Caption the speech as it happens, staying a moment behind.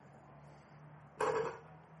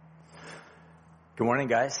Good morning,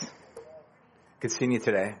 guys. Good seeing you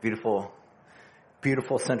today. Beautiful,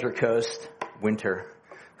 beautiful Central Coast winter.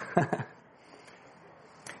 Why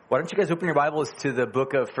don't you guys open your Bibles to the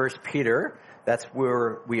book of 1 Peter? That's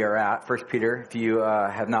where we are at, 1 Peter. If you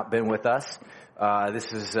have not been with us,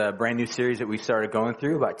 this is a brand new series that we started going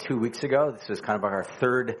through about 2 weeks ago. This is kind of our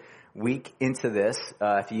third week into this.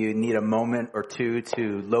 If you need a moment or two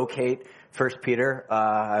to locate 1 Peter,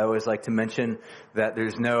 I always like to mention that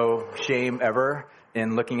there's no shame ever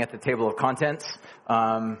in looking at the table of contents.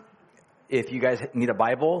 If you guys need a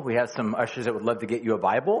Bible, we have some ushers that would love to get you a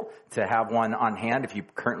Bible, to have one on hand. If you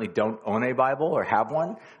currently don't own a Bible or have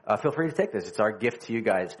one, feel free to take this. It's our gift to you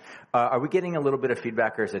guys. Are we getting a little bit of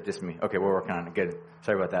feedback, or is it just me? Okay, we're working on it. Good.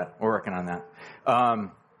 Sorry about that. We're working on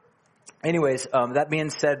that. Anyways, that being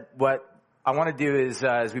said, what I want to do is,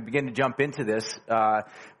 as we begin to jump into this,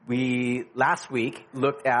 we last week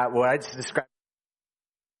looked at what I just described.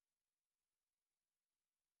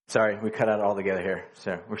 Sorry, we cut out all together here,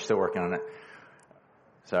 so we're still working on it.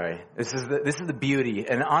 Sorry, this is the beauty,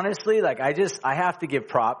 and honestly, I have to give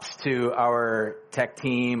props to our tech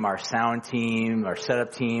team, our sound team, our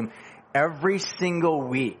setup team. Every single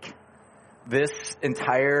week, this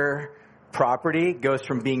entire property goes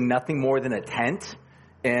from being nothing more than a tent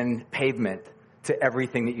and pavement to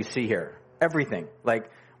everything that you see here. Everything, like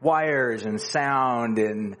wires and sound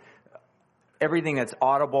and everything that's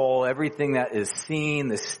audible, everything that is seen,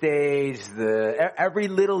 the stage, every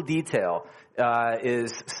little detail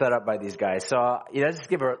is set up by these guys. So, just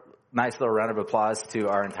give a nice little round of applause to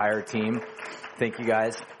our entire team. Thank you,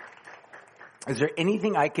 guys. Is there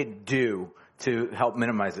anything I could do to help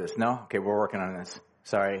minimize this? No? Okay, we're working on this.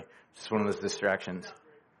 Sorry, just one of those distractions.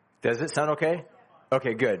 Does it sound okay?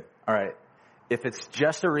 Okay, good. All right. If it's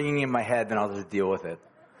just a ringing in my head, then I'll just deal with it.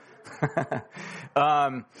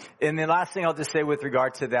 And the last thing I'll just say with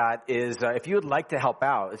regard to that is, if you would like to help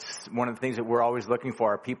out, it's one of the things that we're always looking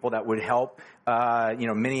for, are people that would help.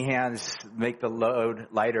 Many hands make the load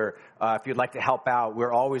lighter. If you'd like to help out,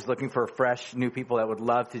 we're always looking for fresh new people that would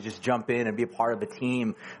love to just jump in and be a part of a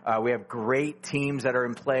team. We have great teams that are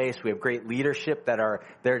in place. We have great leadership that are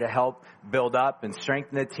there to help build up and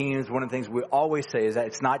strengthen the teams. One of the things we always say is that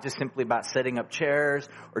it's not just simply about setting up chairs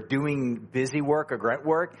or doing busy work or grunt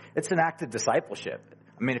work. It's an act of discipleship.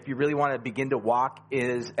 I mean, if you really want to begin to walk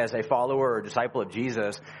as a follower or disciple of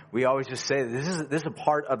Jesus, we always just say this is a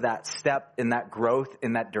part of that step in that growth,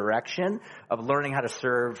 in that direction of learning how to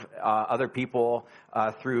serve other people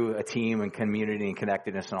through a team and community and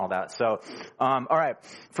connectedness and all that. So, all right.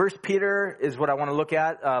 1 Peter is what I want to look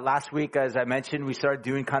at. Last week, as I mentioned, we started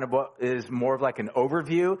doing kind of what is more of like an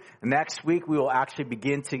overview. Next week, we will actually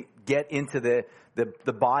begin to get into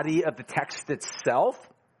the body of the text itself.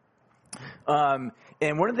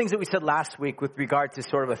 And one of the things that we said last week with regard to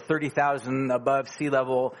sort of a 30,000 above sea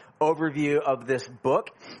level overview of this book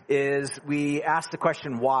is we asked the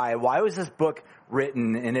question, why? Why was this book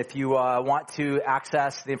written? And if you want to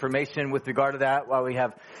access the information with regard to that, while we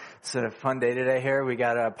have sort of fun day today here, we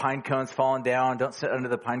got pine cones falling down. Don't sit under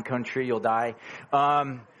the pine cone tree, you'll die.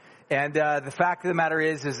 And the fact of the matter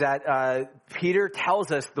is that Peter tells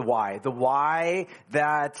us the why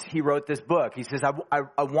that he wrote this book. He says,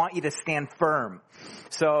 I want you to stand firm.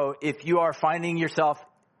 So if you are finding yourself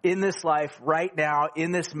in this life right now,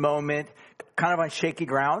 in this moment, kind of on shaky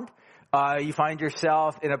ground, you find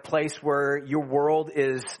yourself in a place where your world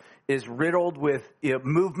is riddled with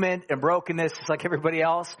movement and brokenness, just like everybody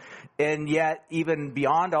else. And yet, even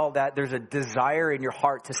beyond all that, there's a desire in your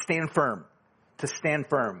heart to stand firm.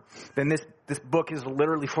 Then this book is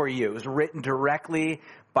literally for you. It was written directly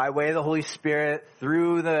by way of the Holy Spirit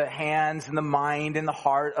through the hands and the mind and the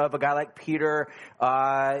heart of a guy like Peter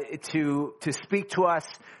to speak to us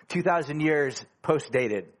 2,000 years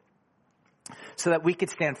post-dated so that we could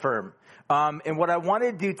stand firm. And what I want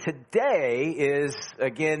to do today is,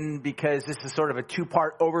 again, because this is sort of a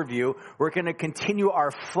two-part overview, we're going to continue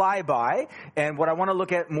our flyby. And what I want to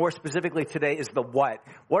look at more specifically today is the what.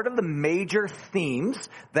 What are the major themes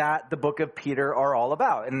that the book of Peter are all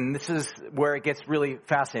about? And this is where it gets really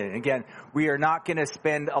fascinating. Again, we are not going to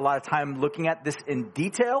spend a lot of time looking at this in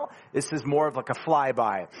detail. This is more of like a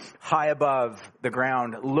flyby, high above the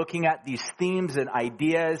ground, looking at these themes and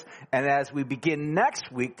ideas. And as we begin next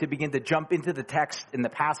week to begin to jump into the text and the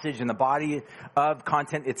passage and the body of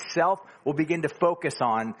content itself, we'll begin to focus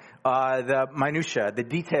on the minutia, the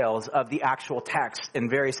details of the actual text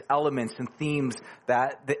and various elements and themes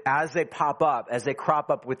that as they pop up, as they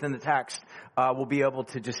crop up within the text, we'll be able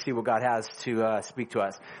to just see what God has to speak to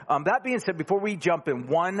us. That being said, before we jump in,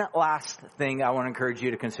 one last thing I want to encourage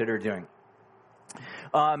you to consider doing.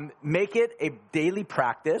 Make it a daily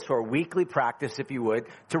practice or weekly practice, if you would,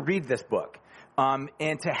 to read this book.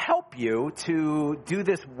 And to help you to do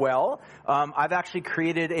this well, I've actually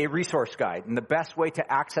created a resource guide. And the best way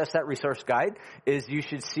to access that resource guide is you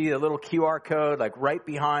should see a little QR code, like right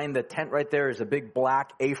behind the tent right there is a big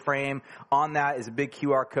black A-frame. On that is a big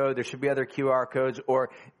QR code. There should be other QR codes, or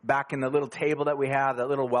back in the little table that we have, that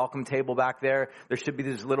little welcome table back there, there should be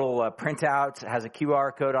these little printouts. It has a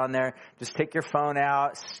QR code on there. Just take your phone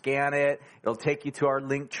out, scan it. It'll take you to our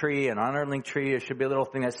link tree. And on our link tree, there should be a little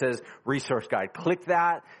thing that says resource guide. Click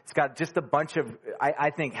that. It's got just a bunch of, I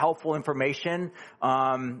think, helpful information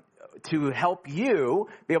to help you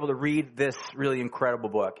be able to read this really incredible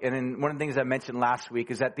book. And then one of the things I mentioned last week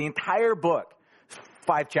is that the entire book,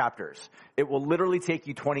 5 chapters, it will literally take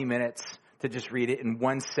you 20 minutes to just read it in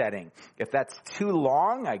one setting. If that's too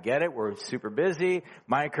long, I get it. We're super busy.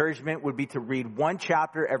 My encouragement would be to read 1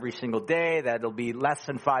 chapter every single day. That'll be less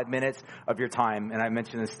than 5 minutes of your time. And I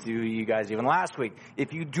mentioned this to you guys even last week.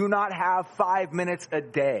 If you do not have 5 minutes a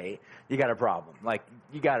day, you got a problem. Like,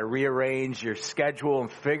 you got to rearrange your schedule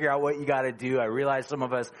and figure out what you got to do. I realize some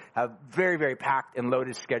of us have very, very packed and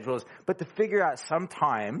loaded schedules, but to figure out some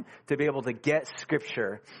time to be able to get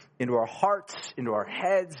Scripture into our hearts, into our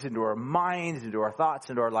heads, into our minds, into our thoughts,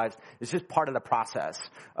 into our lives, is just part of the process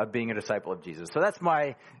of being a disciple of Jesus. So that's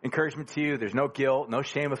my encouragement to you. There's no guilt, no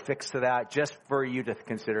shame affixed to that, just for you to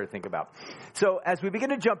consider and think about. So as we begin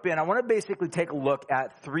to jump in, I want to basically take a look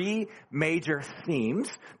at 3 major themes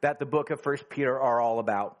that the book of 1 Peter are all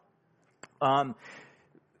about.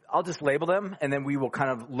 I'll just label them, and then we will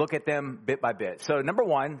kind of look at them bit by bit. So number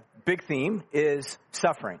 1, big theme is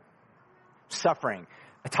suffering. Suffering.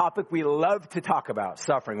 A topic we love to talk about,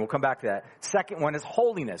 suffering. We'll come back to that. Second one is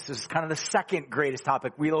holiness. This is kind of the second greatest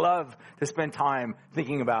topic. We love to spend time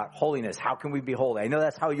thinking about holiness. How can we be holy? I know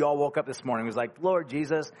that's how you all woke up this morning. It was like, Lord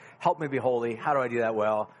Jesus, help me be holy. How do I do that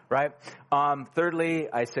well? Right? Thirdly,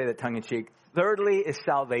 I say that tongue in cheek. Thirdly is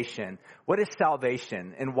salvation. What is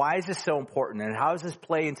salvation? And why is this so important? And how does this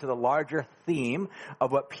play into the larger theme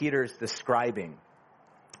of what Peter's describing?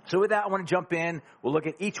 So with that, I want to jump in. We'll look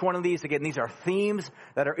at each one of these. Again, these are themes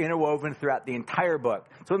that are interwoven throughout the entire book.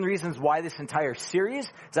 So one of the reasons why this entire series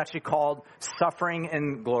is actually called Suffering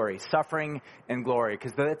and Glory. Suffering and Glory.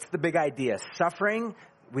 Because that's the big idea. Suffering,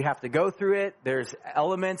 we have to go through it. There's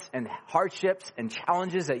elements and hardships and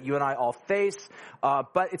challenges that you and I all face.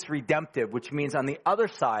 But it's redemptive, which means on the other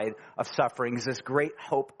side of suffering is this great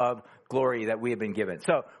hope of glory that we have been given.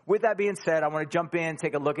 So with that being said, I want to jump in and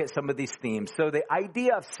take a look at some of these themes. So the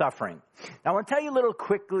idea of suffering. Now I want to tell you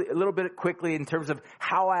a little bit quickly in terms of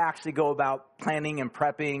how I actually go about planning and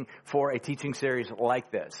prepping for a teaching series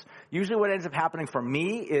like this. Usually what ends up happening for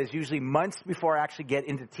me is usually months before I actually get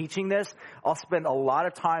into teaching this, I'll spend a lot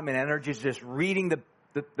of time and energy just reading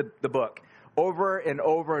the book over and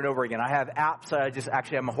over and over again. I have apps.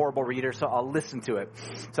 I'm a horrible reader, so I'll listen to it.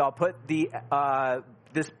 So I'll put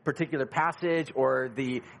this particular passage or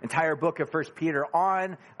the entire book of 1 Peter on,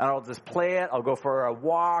 and I'll just play it. I'll go for a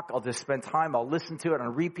walk. I'll just spend time. I'll listen to it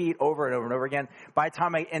and repeat over and over and over again. By the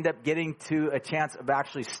time I end up getting to a chance of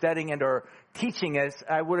actually studying and or teaching it,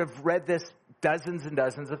 I would have read this dozens and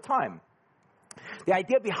dozens of times. The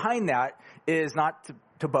idea behind that is not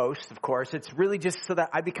to boast, of course. It's really just so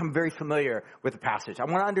that I become very familiar with the passage. I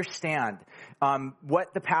want to understand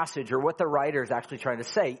what the passage or what the writer is actually trying to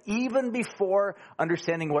say, even before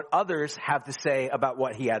understanding what others have to say about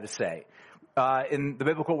what he had to say. In the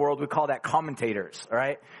biblical world, we call that commentators, all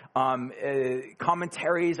right?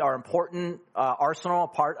 Commentaries are important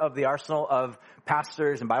part of the arsenal of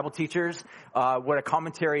pastors and Bible teachers. What a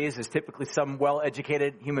commentary is typically some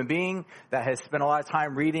well-educated human being that has spent a lot of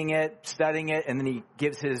time reading it, studying it, and then he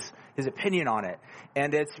gives his opinion on it.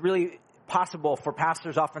 And it's really possible for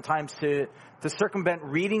pastors oftentimes to circumvent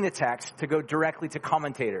reading the text to go directly to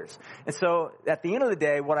commentators. And so at the end of the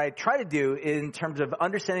day, what I try to do in terms of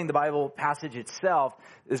understanding the Bible passage itself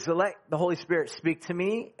is to let the Holy Spirit speak to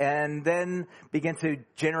me and then begin to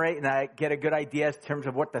generate and I get a good idea in terms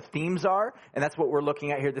of what the themes are. And that's what we're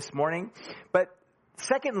looking at here this morning. But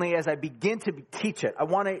secondly, as I begin to teach it,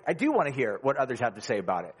 I do want to hear what others have to say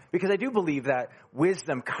about it, because I do believe that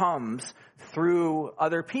wisdom comes through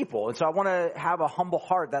other people. And so I want to have a humble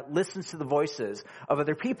heart that listens to the voices of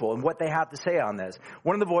other people and what they have to say on this.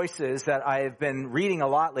 One of the voices that I've been reading a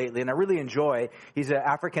lot lately, and I really enjoy, he's an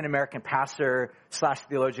African-American pastor /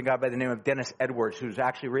 theologian guy by the name of Dennis Edwards, who's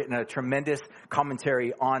actually written a tremendous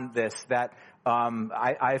commentary on this that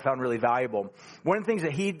I found really valuable. One of the things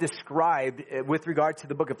that he described with regard to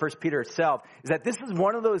the book of 1 Peter itself is that this is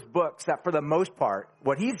one of those books that for the most part,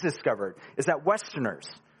 what he's discovered is that Westerners,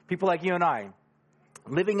 people like you and I,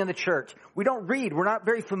 living in the church, we don't read. We're not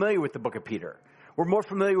very familiar with the book of Peter. We're more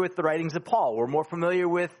familiar with the writings of Paul. We're more familiar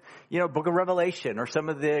with, book of Revelation or some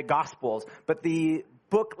of the Gospels. But the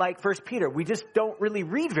book like 1 Peter, we just don't really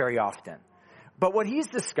read very often. But what he's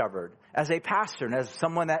discovered as a pastor and as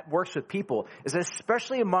someone that works with people is that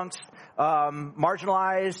especially amongst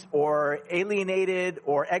marginalized or alienated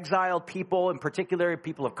or exiled people, in particular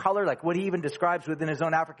people of color, like what he even describes within his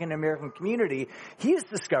own African American community, he has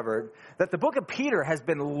discovered that the book of Peter has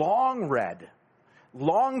been long read,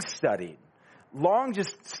 long studied, long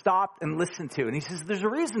just stopped and listened to. And he says there's a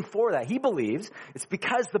reason for that. He believes it's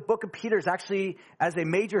because the book of Peter is actually, as a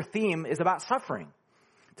major theme, is about suffering.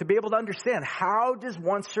 To be able to understand, how does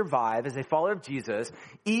one survive as a follower of Jesus,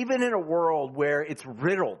 even in a world where it's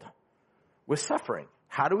riddled with suffering?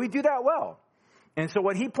 How do we do that well? And so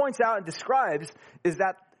what he points out and describes is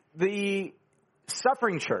that the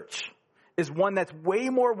suffering church is one that's way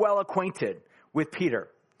more well acquainted with Peter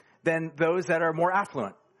than those that are more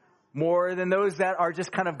affluent, more than those that are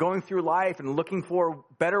just kind of going through life and looking for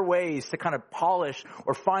better ways to kind of polish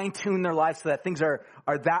or fine-tune their lives so that things are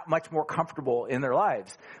that much more comfortable in their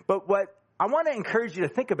lives. But what I want to encourage you to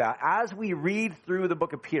think about as we read through the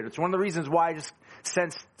book of Peter, it's one of the reasons why I just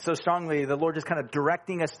sense so strongly the Lord is kind of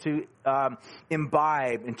directing us to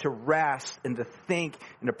imbibe and to rest and to think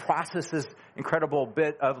and to process this incredible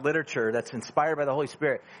bit of literature that's inspired by the Holy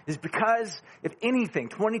Spirit, is because, if anything,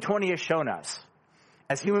 2020 has shown us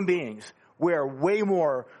as human beings, we are way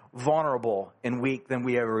more vulnerable and weak than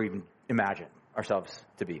we ever even imagined ourselves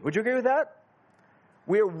to be. Would you agree with that?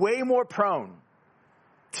 We are way more prone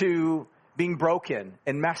to being broken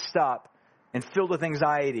and messed up and filled with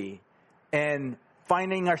anxiety and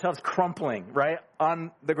finding ourselves crumpling, right,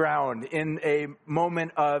 on the ground in a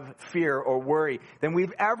moment of fear or worry than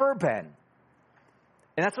we've ever been.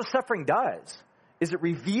 And that's what suffering does, is it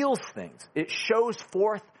reveals things. It shows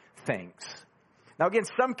forth things. Now, again,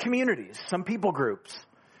 some communities, some people groups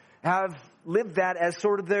have lived that as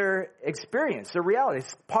sort of their experience, their reality.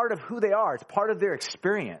 It's part of who they are. It's part of their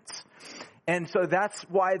experience. And so that's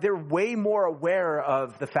why they're way more aware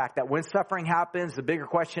of the fact that when suffering happens, the bigger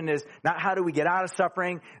question is not how do we get out of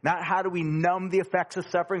suffering, not how do we numb the effects of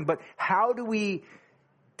suffering, but how do we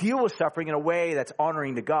deal with suffering in a way that's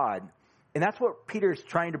honoring to God. And that's what Peter's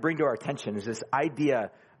trying to bring to our attention, is this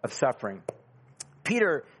idea of suffering.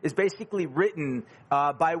 Peter is basically written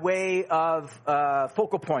by way of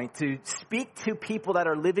focal point to speak to people that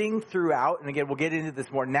are living throughout, and again, we'll get into this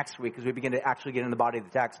more next week as we begin to actually get in the body of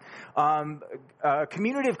the text, a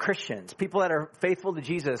community of Christians, people that are faithful to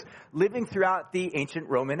Jesus, living throughout the ancient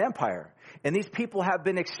Roman Empire. And these people have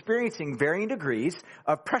been experiencing varying degrees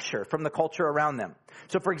of pressure from the culture around them.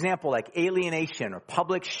 So, for example, like alienation or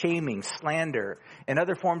public shaming, slander, and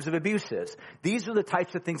other forms of abuses. These are the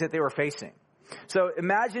types of things that they were facing. So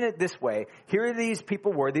imagine it this way. Here these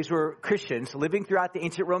people were. These were Christians living throughout the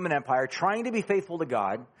ancient Roman Empire, trying to be faithful to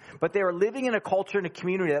God, but they were living in a culture and a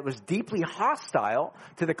community that was deeply hostile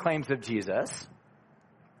to the claims of Jesus.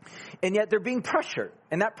 And yet they're being pressured.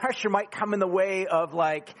 And that pressure might come in the way of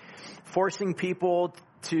like forcing people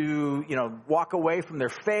to, walk away from their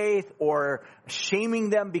faith, or shaming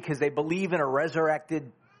them because they believe in a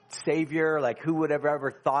resurrected Savior. Like, who would have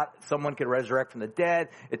ever thought someone could resurrect from the dead?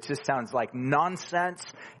 It just sounds like nonsense.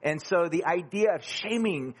 And so the idea of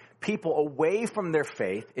shaming people away from their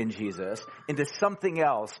faith in Jesus into something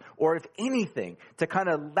else, or if anything, to kind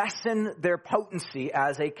of lessen their potency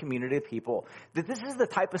as a community of people, that this is the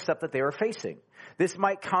type of stuff that they were facing. This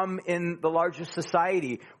might come in the larger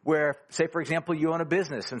society where, say, for example, you own a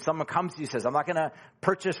business and someone comes to you and says, I'm not going to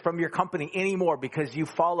purchase from your company anymore because you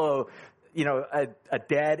follow a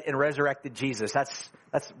dead and resurrected Jesus.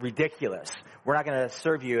 That's ridiculous. We're not going to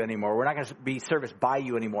serve you anymore. We're not going to be serviced by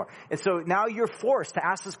you anymore. And so now you're forced to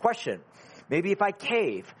ask this question. Maybe if I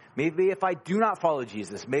cave, maybe if I do not follow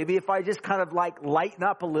Jesus, maybe if I just kind of like lighten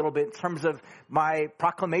up a little bit in terms of my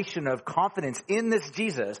proclamation of confidence in this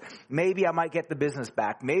Jesus, maybe I might get the business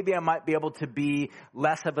back. Maybe I might be able to be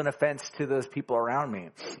less of an offense to those people around me.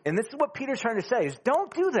 And this is what Peter's trying to say, is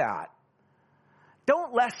don't do that.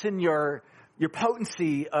 Don't lessen your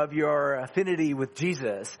potency of your affinity with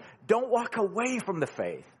Jesus. Don't walk away from the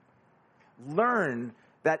faith. Learn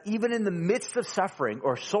that even in the midst of suffering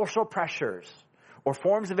or social pressures or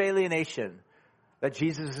forms of alienation, that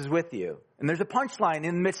Jesus is with you. And there's a punchline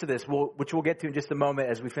in the midst of this, which we'll get to in just a moment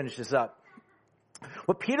as we finish this up.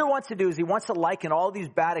 What Peter wants to do is he wants to liken all these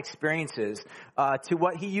bad experiences to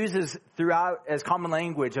what he uses throughout as common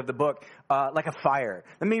language of the book, like a fire.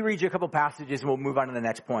 Let me read you a couple passages and we'll move on to the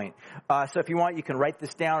next point. So if you want, you can write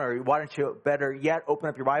this down, or why don't you, better yet, open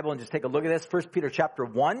up your Bible and just take a look at this. 1 Peter chapter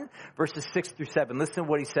 1, verses 6 through 7. Listen to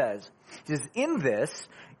what he says. He says, "In this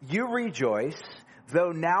you rejoice,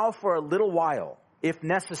 though now for a little while, if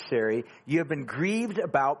necessary, you have been grieved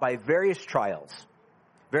about by various trials."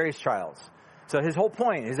 Various trials. So his whole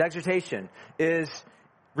point, his exhortation is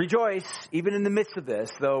rejoice even in the midst of this,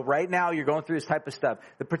 though right now you're going through this type of stuff.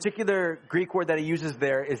 The particular Greek word that he uses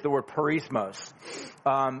there is the word perismos.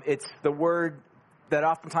 It's the word that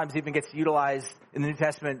oftentimes even gets utilized in the New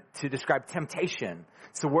Testament to describe temptation.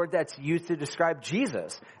 It's the word that's used to describe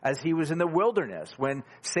Jesus as he was in the wilderness. When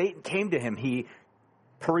Satan came to him, he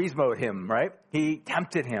perismoed him, right? He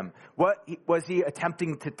tempted him. What was he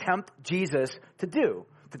attempting to tempt Jesus to do?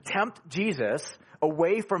 To tempt Jesus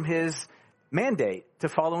away from his mandate to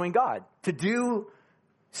following God, to do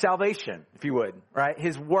salvation, if you would, right?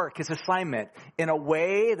 His work, his assignment in a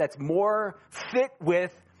way that's more fit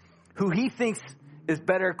with who he thinks is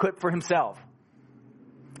better equipped for himself.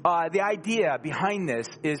 The idea behind this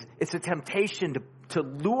is it's a temptation to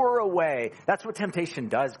lure away. That's what temptation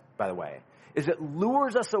does, by the way, is it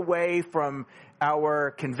lures us away from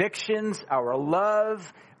our convictions, our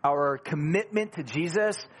love, our commitment to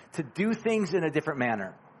Jesus, to do things in a different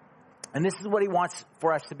manner. And this is what he wants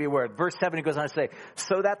for us to be aware of. Verse 7, he goes on to say,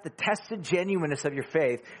 "So that the tested genuineness of your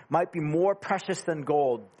faith might be more precious than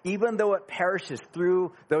gold, even though it perishes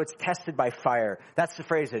though it's tested by fire." That's the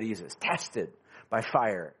phrase that he uses, tested by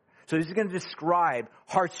fire. So he's going to describe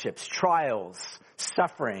hardships, trials,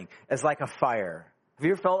 suffering as like a fire. Have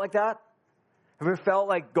you ever felt like that? Have you ever felt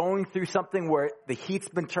like going through something where the heat's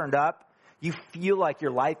been turned up? You feel like your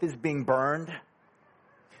life is being burned?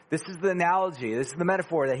 This is the analogy. This is the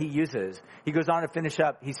metaphor that he uses. He goes on to finish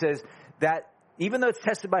up. He says that even though it's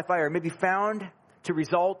tested by fire, it may be found to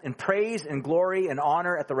result in praise and glory and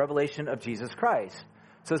honor at the revelation of Jesus Christ.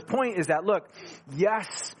 So his point is that, look,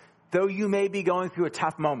 yes, though you may be going through a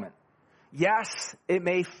tough moment, yes, it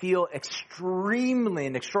may feel extremely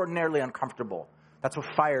and extraordinarily uncomfortable. That's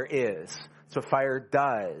what fire is. That's what fire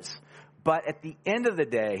does. But at the end of the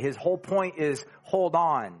day, his whole point is hold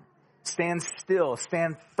on, stand still,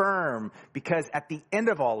 stand firm, because at the end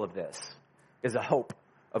of all of this is a hope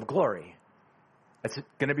of glory that's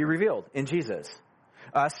going to be revealed in Jesus.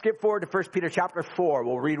 Skip forward to 1 Peter chapter 4.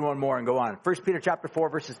 We'll read one more and go on. 1 Peter chapter 4,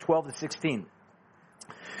 verses 12 to 16.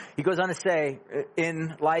 He goes on to say,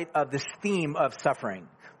 in light of this theme of suffering,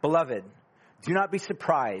 "Beloved, do not be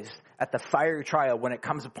surprised at the fiery trial when it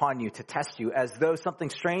comes upon you to test you, as though something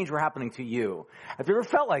strange were happening to you." Have you ever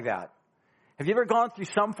felt like that? Have you ever gone through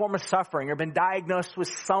some form of suffering or been diagnosed with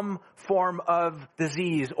some form of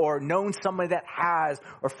disease or known somebody that has,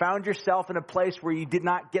 or found yourself in a place where you did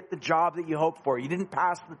not get the job that you hoped for? You didn't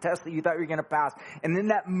pass the test that you thought you were going to pass. And in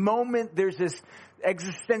that moment, there's this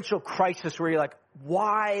existential crisis where you're like,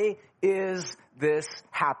 why is this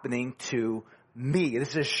happening to me?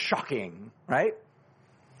 This is shocking, right?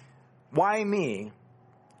 Why me?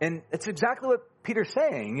 And it's exactly what Peter's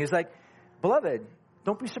saying. He's like, beloved,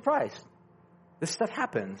 don't be surprised. This stuff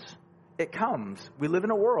happens. It comes. We live in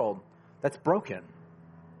a world that's broken.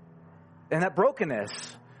 And that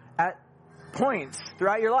brokenness at points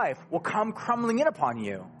throughout your life will come crumbling in upon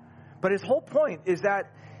you. But his whole point is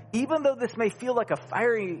that even though this may feel like a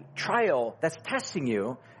fiery trial that's testing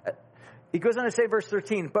you, he goes on to say, verse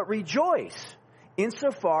 13, "But rejoice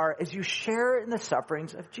insofar as you share in the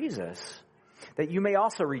sufferings of Jesus, that you may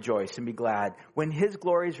also rejoice and be glad when his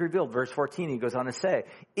glory is revealed." Verse 14, he goes on to say,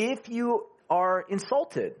 "If you are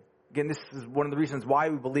insulted," again, this is one of the reasons why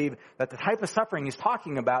we believe that the type of suffering he's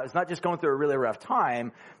talking about is not just going through a really rough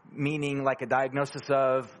time, meaning like a diagnosis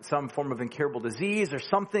of some form of incurable disease or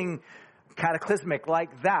something cataclysmic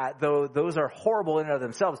like that, though those are horrible in and of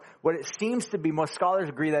themselves. What it seems to be, most scholars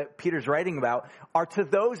agree that Peter's writing about, are to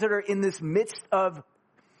those that are in this midst of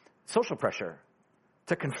social pressure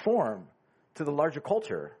to conform to the larger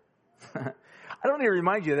culture. I don't need to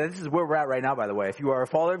remind you that this is where we're at right now, by the way. If you are a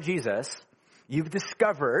follower of Jesus, you've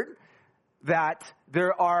discovered that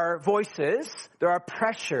there are voices, there are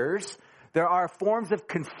pressures, there are forms of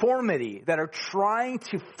conformity that are trying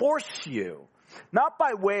to force you, not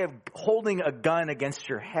by way of holding a gun against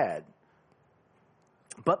your head,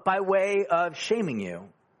 but by way of shaming you,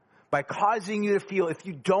 by causing you to feel if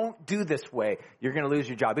you don't do this way, you're going to lose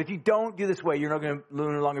your job. If you don't do this way, you're not going to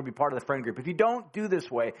no longer be part of the friend group. If you don't do this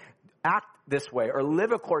way, act this way, or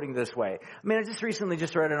live according to this way. I mean, I just recently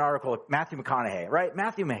read an article of Matthew McConaughey, right?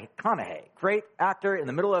 Matthew McConaughey, great actor in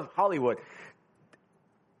the middle of Hollywood.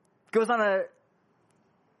 goes on a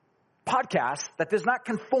podcast that does not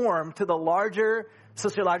conform to the larger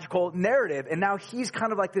sociological narrative. And now he's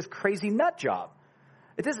kind of like this crazy nut job.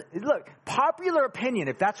 Look, popular opinion,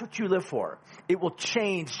 if that's what you live for, it will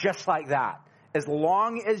change just like that. As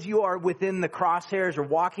long as you are within the crosshairs or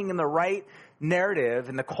walking in the right narrative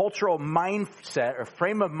and the cultural mindset or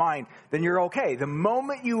frame of mind, then you're okay. The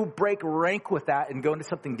moment you break rank with that and go into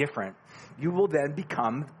something different, you will then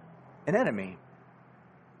become an enemy.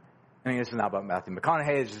 I mean, this is not about Matthew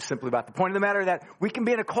McConaughey. It's just simply about the point of the matter that we can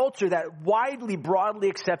be in a culture that widely, broadly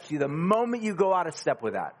accepts you. The moment you go out of step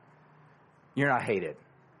with that, you're not hated.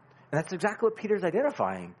 And that's exactly what Peter's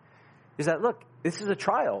identifying. Is that, look, this is a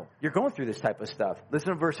trial. You're going through this type of stuff.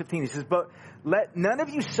 Listen to verse 15. He says, but let none of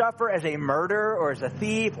you suffer as a murderer or as a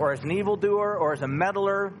thief or as an evildoer or as a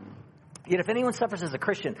meddler. Yet if anyone suffers as a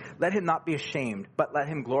Christian, let him not be ashamed, but let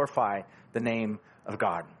him glorify the name of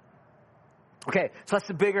God. Okay, so that's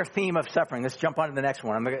the bigger theme of suffering. Let's jump on to the next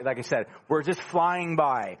one. Like I said, we're just flying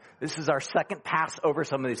by. This is our second pass over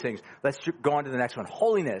some of these things. Let's go on to the next one.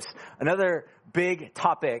 Holiness, another big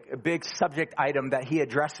topic, a big subject item that he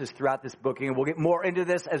addresses throughout this book. And we'll get more into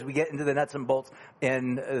this as we get into the nuts and bolts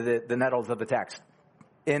and the nettles of the text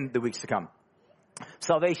in the weeks to come.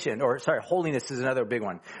 Holiness is another big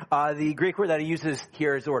one. The Greek word that he uses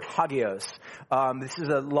here is the word hagios. This is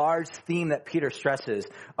a large theme that Peter stresses.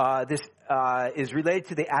 This is related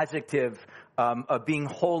to the adjective of being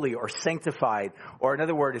holy or sanctified, or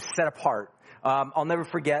another word is set apart. I'll never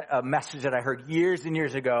forget a message that I heard years and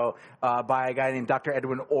years ago by a guy named Dr.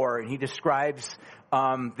 Edwin Orr, and he describes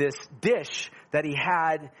this dish that he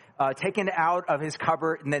had taken out of his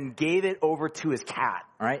cupboard and then gave it over to his cat,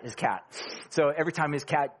 right? His cat. So every time his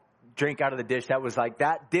cat drank out of the dish,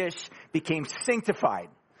 that dish became sanctified,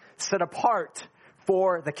 set apart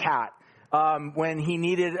for the cat. When he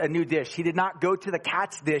needed a new dish, he did not go to the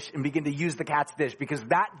cat's dish and begin to use the cat's dish, because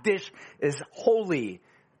that dish is holy,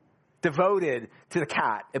 devoted to the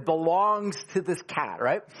cat. It belongs to this cat,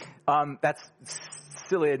 right? That's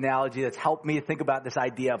silly analogy that's helped me think about this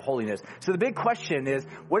idea of holiness. So the big question is,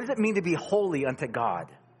 what does it mean to be holy unto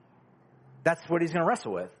God? That's what he's going to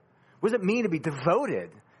wrestle with. What does it mean to be devoted,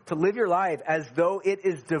 to live your life as though it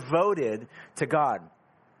is devoted to God?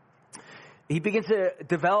 He begins to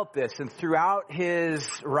develop this, and throughout his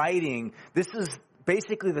writing, this is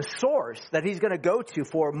basically the source that he's going to go to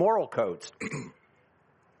for moral codes.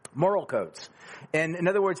 Moral codes. And in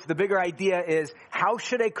other words, the bigger idea is, how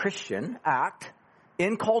should a Christian act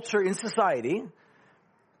in culture, in society,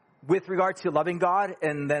 with regard to loving God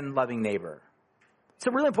and then loving neighbor? It's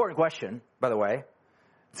a really important question, by the way.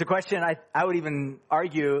 It's a question I would even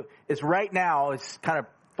argue is right now, it's kind of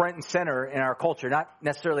front and center in our culture, not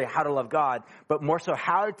necessarily how to love God, but more so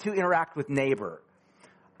how to interact with neighbor.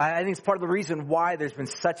 I think it's part of the reason why there's been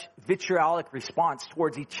such vitriolic response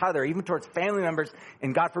towards each other, even towards family members,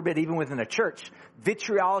 and God forbid, even within a church.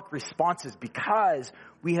 Vitriolic responses because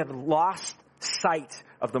we have lost sight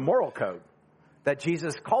of the moral code that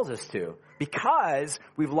Jesus calls us to, because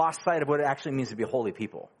we've lost sight of what it actually means to be a holy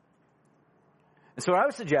people. And so I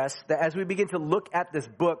would suggest that as we begin to look at this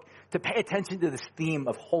book, to pay attention to this theme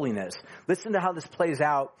of holiness. Listen to how this plays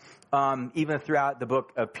out even throughout the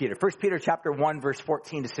book of Peter. 1 Peter chapter 1, verse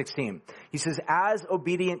 14 to 16. He says, as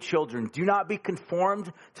obedient children, do not be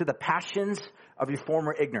conformed to the passions of your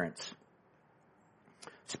former ignorance.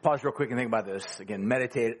 Just pause real quick and think about this. Again,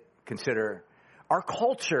 meditate, consider. Our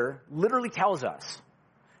culture literally tells us,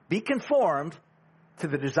 be conformed to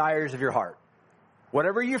the desires of your heart.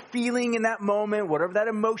 Whatever you're feeling in that moment, whatever that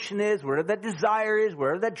emotion is, whatever that desire is,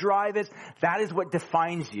 whatever that drive is, that is what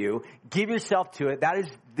defines you. Give yourself to it. That is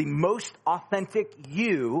the most authentic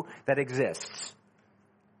you that exists.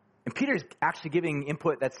 And Peter's actually giving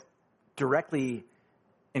input that's directly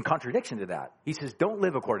in contradiction to that. He says, don't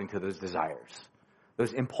live according to those desires,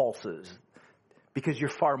 those impulses, because you're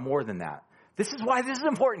far more than that. This is why this is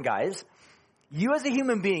important, guys. You as a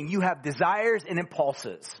human being, you have desires and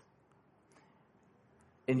impulses.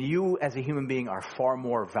 And you as a human being are far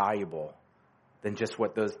more valuable than just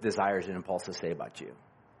what those desires and impulses say about you.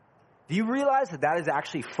 Do you realize that that is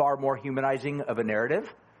actually far more humanizing of a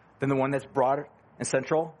narrative than the one that's broad and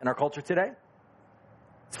central in our culture today?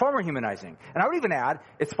 It's far more humanizing. And I would even add,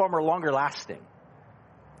 it's far more longer lasting.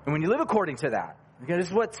 And when you live according to that, because this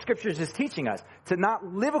is what Scripture is teaching us, to not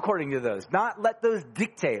live according to those, not let those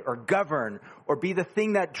dictate or govern or be the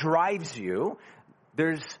thing that drives you,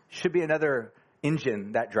 there should be another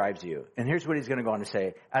engine that drives you. And here's what he's going to go on to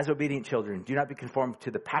say. As obedient children, do not be conformed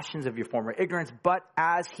to the passions of your former ignorance, but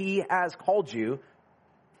as he has called you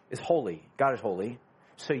is holy. God is holy.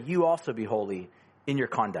 So you also be holy in your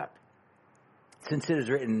conduct. since it is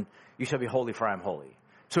written, you shall be holy for I am holy.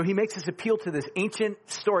 So he makes this appeal to this ancient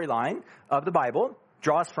storyline of the Bible,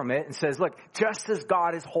 draws from it and says, look, just as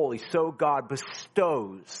God is holy, so God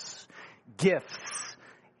bestows gifts,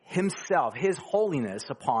 himself, his holiness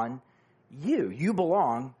upon you. You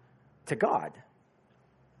belong to God.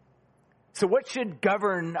 So what should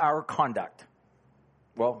govern our conduct?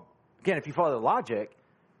 Well, again, if you follow the logic,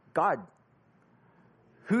 God,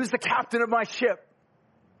 who's the captain of my ship?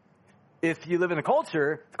 If you live in the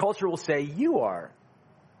culture will say you are.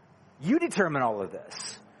 You determine all of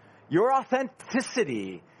this. Your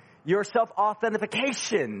authenticity, your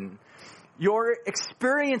self-authentication, your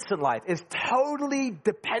experience in life is totally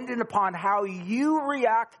dependent upon how you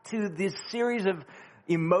react to this series of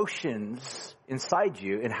emotions inside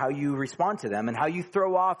you and how you respond to them and how you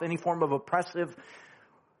throw off any form of oppressive,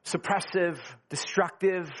 suppressive,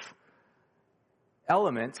 destructive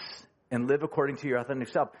elements and live according to your authentic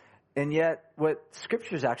self. And yet what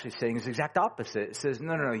Scripture is actually saying is the exact opposite. It says,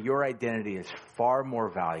 no, your identity is far more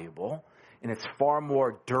valuable and it's far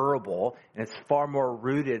more durable and it's far more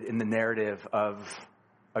rooted in the narrative of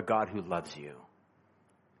a God who loves you.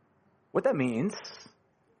 What that means,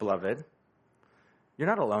 beloved, you're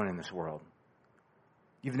not alone in this world.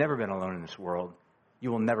 You've never been alone in this world.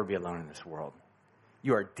 You will never be alone in this world.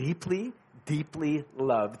 You are deeply, deeply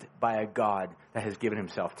loved by a God that has given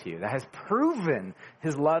himself to you, that has proven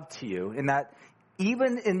his love to you, and that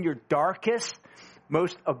even in your darkest,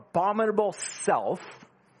 most abominable self,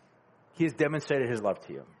 he has demonstrated his love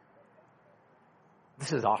to you.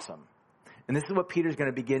 This is awesome. And this is what Peter's going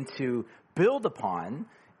to begin to build upon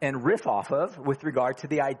and riff off of with regard to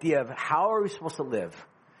the idea of how are we supposed to live.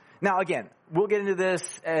 Now, again, we'll get into this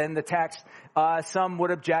in the text. Some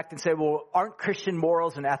would object and say, well, aren't Christian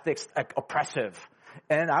morals and ethics oppressive?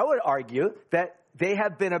 And I would argue that they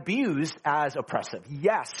have been abused as oppressive.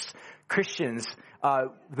 Yes, Christians,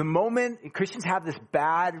 the moment Christians have this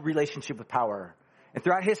bad relationship with power, and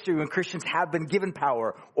throughout history, when Christians have been given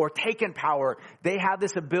power or taken power, they have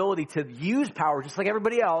this ability to use power, just like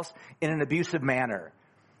everybody else, in an abusive manner,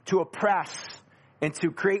 to oppress and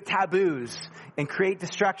to create taboos and create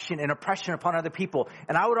destruction and oppression upon other people.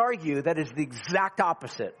 And I would argue that is the exact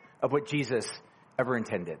opposite of what Jesus ever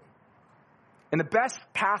intended. And the best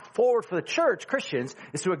path forward for the church, Christians,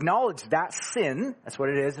 is to acknowledge that sin. That's what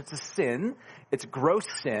it is. It's a sin. It's gross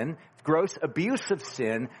sin. It's gross abusive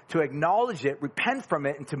sin. To acknowledge it, repent from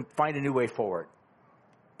it, and to find a new way forward.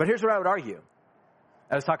 But here's what I would argue.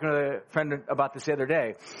 I was talking to a friend about this the other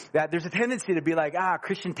day, that there's a tendency to be like,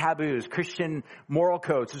 Christian taboos, Christian moral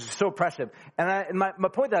codes, this is so oppressive. And my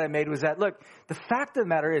point that I made was that, look, the fact of the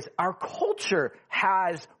matter is our culture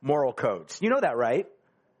has moral codes. You know that, right?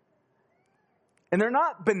 And they're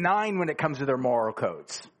not benign when it comes to their moral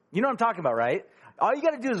codes. You know what I'm talking about, right? All you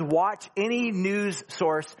got to do is watch any news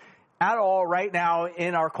source at all right now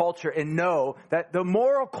in our culture and know that the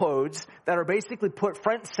moral codes that are basically put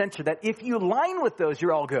front and center, that if you line with those,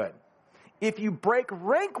 you're all good. If you break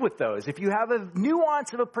rank with those, if you have a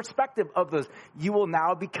nuance of a perspective of those, you will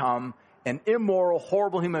now become an immoral,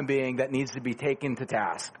 horrible human being that needs to be taken to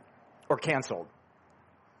task or canceled.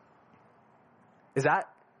 Is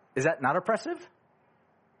that not oppressive?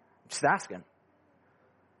 Just asking.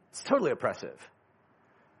 It's totally oppressive.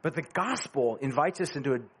 But the gospel invites us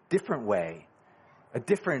into a different way, a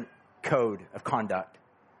different code of conduct.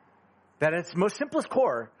 That at its most simplest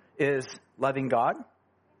core is loving God,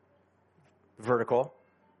 vertical,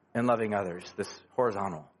 and loving others, this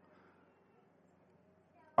horizontal.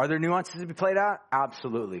 Are there nuances to be played out?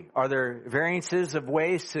 Absolutely. Are there variances of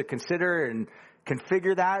ways to consider and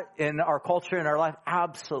configure that in our culture and our life?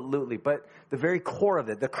 Absolutely. But the very core of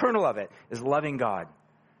it, the kernel of it, is loving God,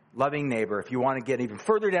 loving neighbor. If you want to get even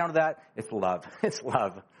further down to that, it's love. It's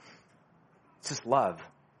love. It's just love.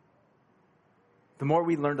 The more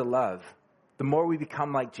we learn to love, the more we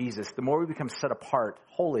become like Jesus, the more we become set apart,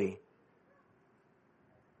 holy,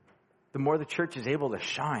 the more the church is able to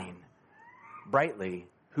shine brightly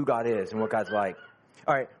who God is and what God's like.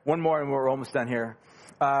 All right, one more and we're almost done here.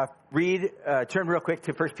 Turn real quick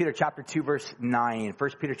to 1 Peter chapter 2, verse 9. 1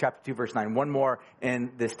 Peter chapter 2, verse 9. One more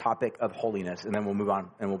in this topic of holiness, and then we'll move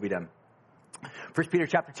on and we'll be done. 1 Peter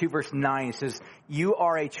chapter 2, verse 9 says, you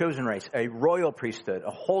are a chosen race, a royal priesthood,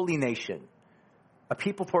 a holy nation, a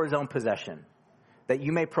people for his own possession, that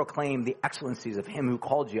you may proclaim the excellencies of him who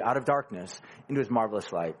called you out of darkness into his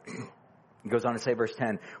marvelous light. He goes on to say, verse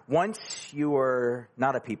 10, once you were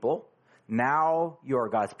not a people, now you are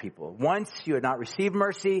God's people. Once you had not received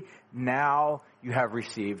mercy, now you have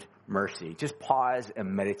received mercy. Just pause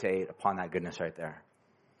and meditate upon that goodness right there.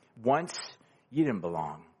 Once you didn't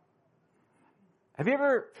belong. Have you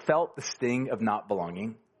ever felt the sting of not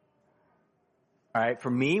belonging? All right,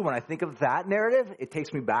 for me, when I think of that narrative, it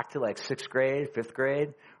takes me back to like 6th grade, 5th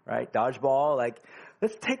grade, right? Dodgeball, like,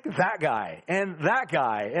 let's take that guy, and that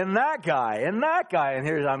guy, and that guy, and that guy, and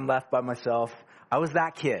here's I'm left by myself. I was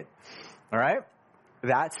that kid, all right?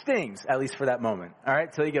 That stings, at least for that moment, all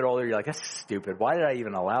right? Till you get older, you're like, that's stupid. Why did I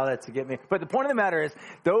even allow that to get me? But the point of the matter is,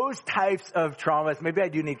 those types of traumas, maybe I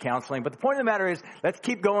do need counseling, but the point of the matter is, let's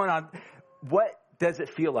keep going on. What does it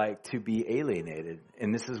feel like to be alienated?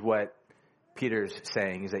 And this is what Peter's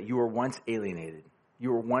saying, is that you were once alienated.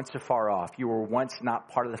 You were once afar off. You were once not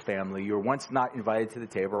part of the family. You were once not invited to the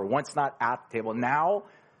table, or once not at the table. Now,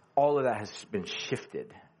 all of that has been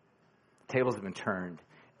shifted. Tables have been turned,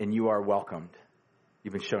 and you are welcomed.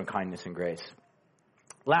 You've been shown kindness and grace.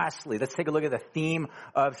 Lastly, let's take a look at the theme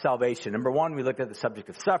of salvation. Number 1, we looked at the subject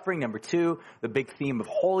of suffering. Number 2, the big theme of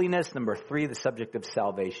holiness. Number 3, the subject of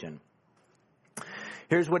salvation.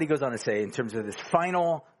 Here's what he goes on to say in terms of this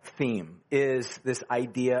final theme, is this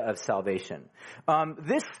idea of salvation.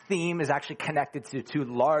 This theme is actually connected to 2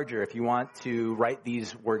 larger. If you want to write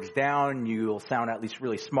these words down, you'll sound at least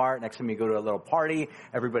really smart. Next time you go to a little party,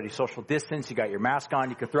 everybody's social distance, you got your mask on,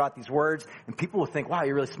 you can throw out these words, and people will think, wow,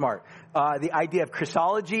 you're really smart. The idea of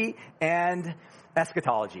Christology and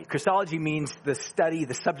eschatology. Christology means the study,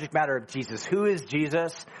 the subject matter of Jesus. Who is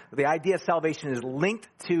Jesus? The idea of salvation is linked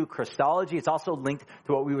to Christology. It's also linked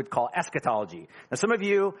to what we would call eschatology. Now, some of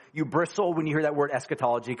you bristle when you hear that word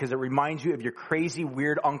eschatology because it reminds you of your crazy,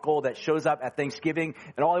 weird uncle that shows up at Thanksgiving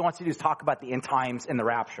and all he wants to do is talk about the end times and the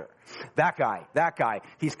rapture. That guy,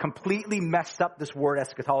 he's completely messed up this word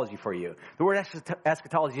eschatology for you. The word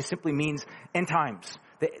eschatology just simply means end times.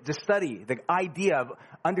 The study, the idea of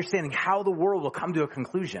understanding how the world will come to a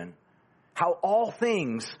conclusion, how all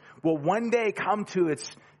things will one day come to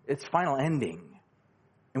its final ending,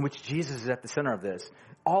 in which Jesus is at the center of this.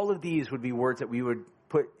 All of these would be words that we would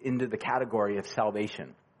put into the category of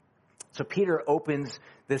salvation. So Peter opens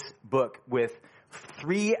this book with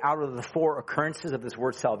 3 out of the 4 occurrences of this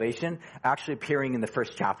word salvation actually appearing in the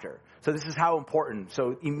first chapter. So this is how important.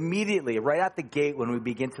 So immediately, right at the gate, when we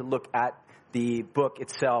begin to look at the book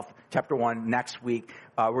itself, chapter 1, next week,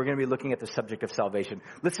 we're going to be looking at the subject of salvation.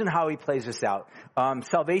 Listen how he plays this out.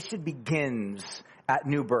 Salvation begins at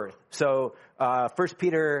new birth. So 1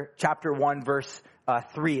 Peter chapter 1, verse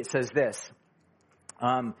 3, it says this.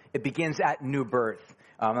 It begins at new birth.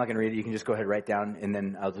 I'm not going to read it. You can just go ahead and write down, and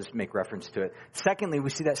then I'll just make reference to it. Secondly, we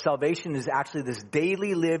see that salvation is actually this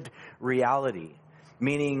daily lived reality,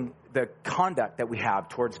 meaning the conduct that we have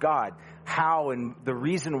towards God, how and the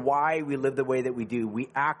reason why we live the way that we do, we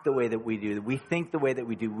act the way that we do, we think the way that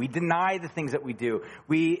we do, we deny the things that we do,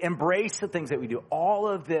 we embrace the things that we do. All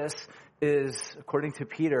of this is, according to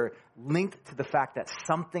Peter, linked to the fact that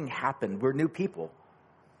something happened. We're new people.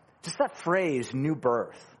 Just that phrase, new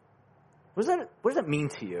birth. What does that mean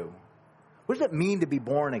to you? What does it mean to be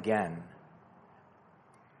born again?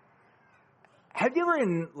 Have you ever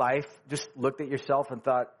in life just looked at yourself and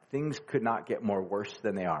thought, things could not get more worse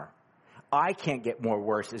than they are? I can't get more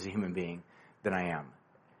worse as a human being than I am.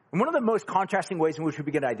 And one of the most contrasting ways in which we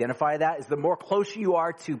begin to identify that is the more closer you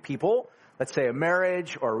are to people, let's say a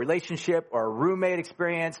marriage or a relationship or a roommate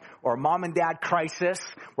experience or a mom and dad crisis,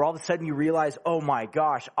 where all of a sudden you realize, oh my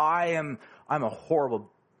gosh, I'm a horrible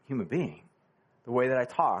human being. The way that I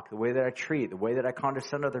talk, the way that I treat, the way that I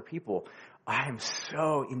condescend to other people, I am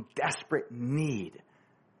so in desperate need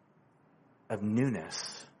of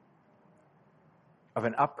newness, of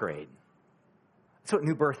an upgrade. That's what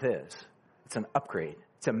new birth is. It's an upgrade.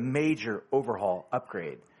 It's a major overhaul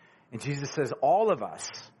upgrade. And Jesus says all of us,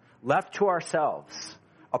 left to ourselves,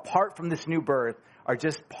 apart from this new birth, are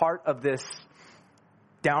just part of this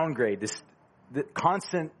downgrade, the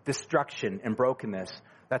constant destruction and brokenness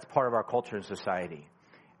that's part of our culture and society.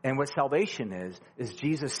 And what salvation is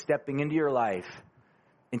Jesus stepping into your life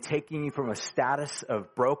and taking you from a status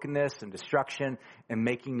of brokenness and destruction and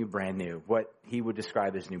making you brand new, what he would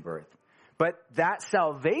describe as new birth. But that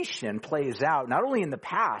salvation plays out not only in the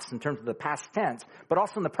past, in terms of the past tense, but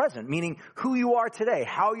also in the present, meaning who you are today,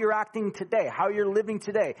 how you're acting today, how you're living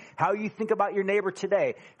today, how you think about your neighbor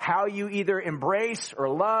today, how you either embrace or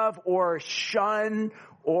love or shun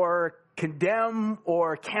or condemn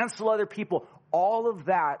or cancel other people. All of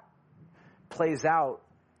that plays out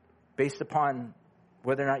based upon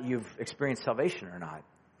whether or not you've experienced salvation or not.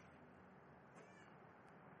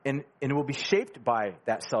 And it will be shaped by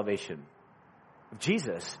that salvation of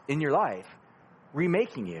Jesus in your life,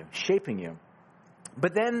 remaking you, shaping you.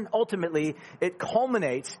 But then ultimately, it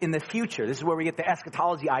culminates in the future. This is where we get the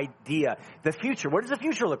eschatology idea. The future. What does the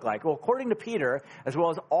future look like? Well, according to Peter, as well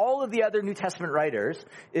as all of the other New Testament writers,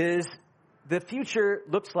 is the future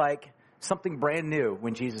looks like something brand new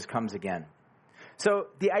when Jesus comes again. So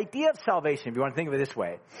the idea of salvation, if you want to think of it this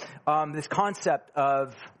way, this concept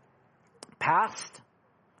of past,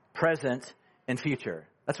 present, and future.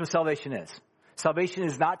 That's what salvation is. Salvation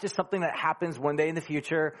is not just something that happens one day in the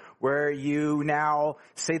future where you now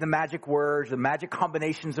say the magic words, the magic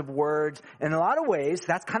combinations of words. In a lot of ways,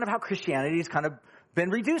 that's kind of how Christianity has kind of been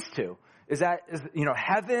reduced to.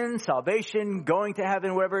 Heaven, salvation, going to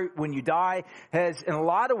heaven, whatever, when you die, has in a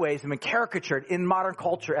lot of ways been caricatured in modern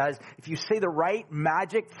culture as if you say the right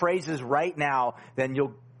magic phrases right now, then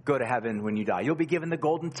you'll go to heaven when you die. You'll be given the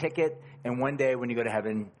golden ticket, and one day when you go to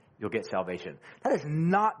heaven, you'll get salvation. That is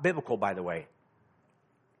not biblical, by the way.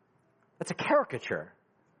 That's a caricature.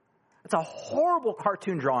 It's a horrible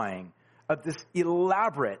cartoon drawing of this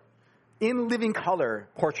elaborate, in living color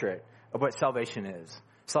portrait of what salvation is.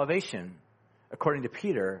 Salvation, according to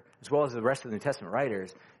Peter, as well as the rest of the New Testament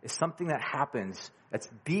writers, is something that happens that's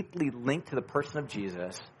deeply linked to the person of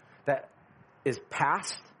Jesus, that is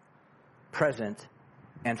past, present,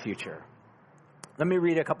 and future. Let me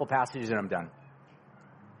read a couple passages and I'm done.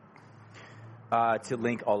 To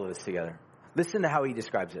link all of this together. Listen to how he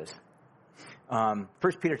describes this. 1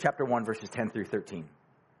 Peter chapter 1, verses 10 through 13.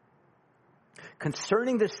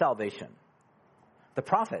 Concerning this salvation, the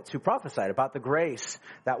prophets who prophesied about the grace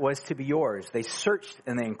that was to be yours, they searched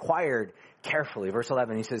and they inquired carefully. Verse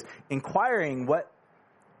 11, he says, inquiring what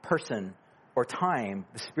person or time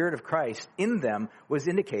the Spirit of Christ in them was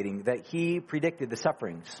indicating that he predicted the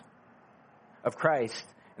sufferings of Christ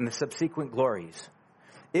and the subsequent glories.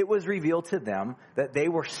 It was revealed to them that they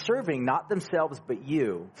were serving not themselves but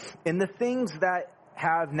you in the things that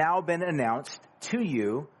have now been announced to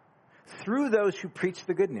you through those who preach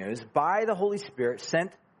the good news by the Holy Spirit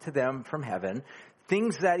sent to them from heaven,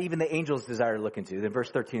 things that even the angels desire to look into. Then verse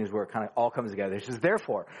 13 is where it kind of all comes together. It says,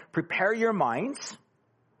 therefore, prepare your minds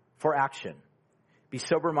for action. Be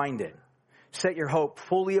sober-minded. Set your hope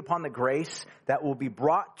fully upon the grace that will be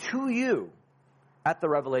brought to you at the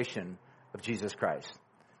revelation of Jesus Christ.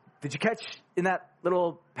 Did you catch in that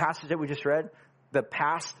little passage that we just read the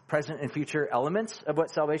past, present, and future elements of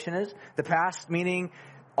what salvation is? The past meaning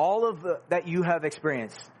all of that you have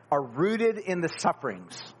experienced are rooted in the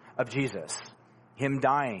sufferings of Jesus. Him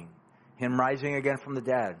dying, him rising again from the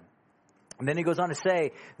dead. And then he goes on to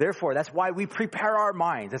say, therefore, that's why we prepare our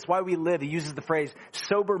minds. That's why we live. He uses the phrase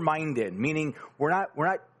sober-minded, meaning we're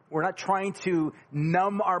not trying to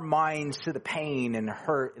numb our minds to the pain and the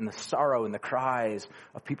hurt and the sorrow and the cries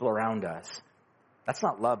of people around us. That's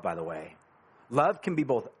not love, by the way. Love can be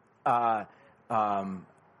both, let's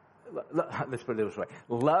put it this way.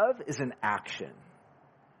 Love is an action.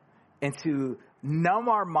 And to numb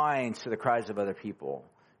our minds to the cries of other people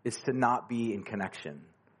is to not be in connection,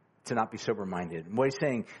 to not be sober-minded. And what he's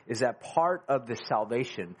saying is that part of the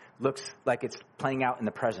salvation looks like it's playing out in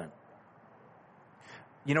the present.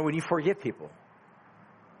 You know, when you forgive people,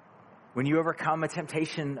 when you overcome a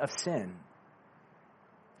temptation of sin,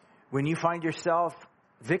 when you find yourself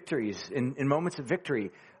victories, in moments of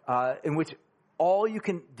victory, in which all you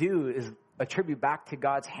can do is attribute back to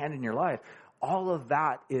God's hand in your life, all of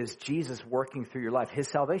that is Jesus working through your life, his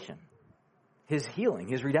salvation, his healing,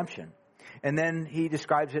 his redemption. And then he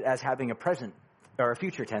describes it as having a present or a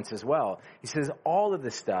future tense as well. He says all of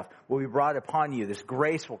this stuff will be brought upon you. This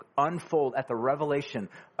grace will unfold at the revelation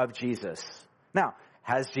of Jesus. Now,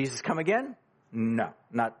 has Jesus come again? No,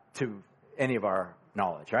 not to any of our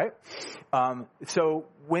knowledge, right? So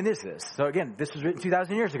when is this? So again, this was written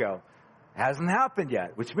 2,000 years ago. It hasn't happened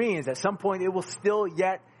yet, which means at some point it will still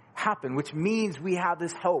yet happen, which means we have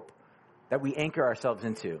this hope that we anchor ourselves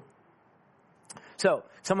into. So,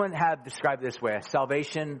 someone had described it this way.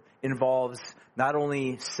 Salvation involves not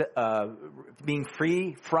only being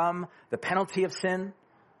free from the penalty of sin,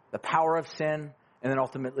 the power of sin, and then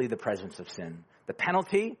ultimately the presence of sin. The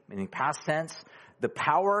penalty, meaning past tense. The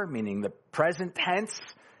power, meaning the present tense,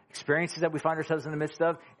 experiences that we find ourselves in the midst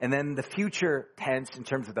of. And then the future tense in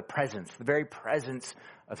terms of the presence, the very presence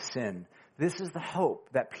of sin. This is the hope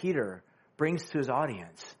that Peter brings to his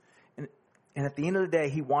audience. And at the end of the day,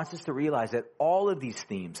 he wants us to realize that all of these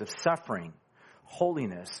themes of suffering,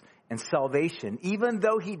 holiness, and salvation, even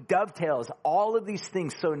though he dovetails all of these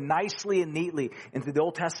things so nicely and neatly into the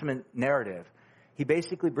Old Testament narrative, he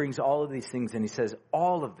basically brings all of these things and he says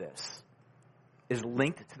all of this is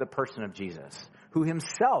linked to the person of Jesus, who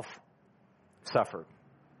himself suffered,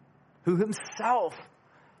 who himself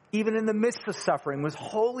even in the midst of suffering, was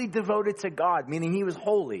wholly devoted to God, meaning he was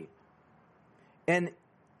holy. And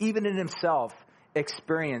even in himself,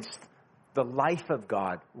 experienced the life of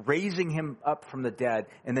God, raising him up from the dead,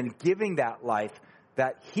 and then giving that life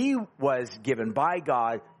that he was given by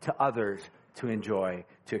God to others to enjoy,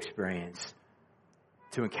 to experience,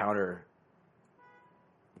 to encounter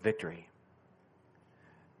victory.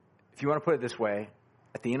 If you want to put it this way,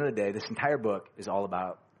 at the end of the day, this entire book is all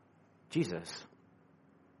about Jesus.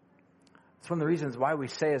 It's one of the reasons why we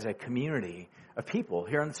say as a community of people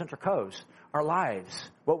here on the Central Coast, our lives,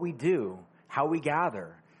 what we do, how we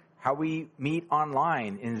gather, how we meet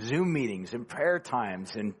online in Zoom meetings, in prayer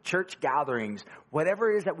times, in church gatherings,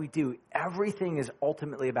 whatever it is that we do, everything is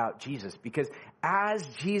ultimately about Jesus. Because as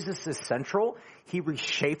Jesus is central, he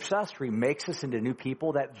reshapes us, remakes us into new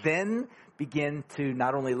people that then begin to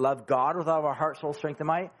not only love God with all of our heart, soul, strength, and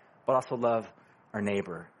might, but also love our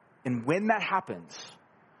neighbor. And when that happens,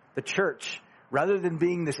 the church, rather than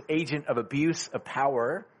being this agent of abuse, of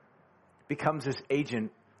power, becomes this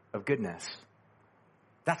agent of goodness.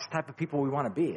 That's the type of people we want to be.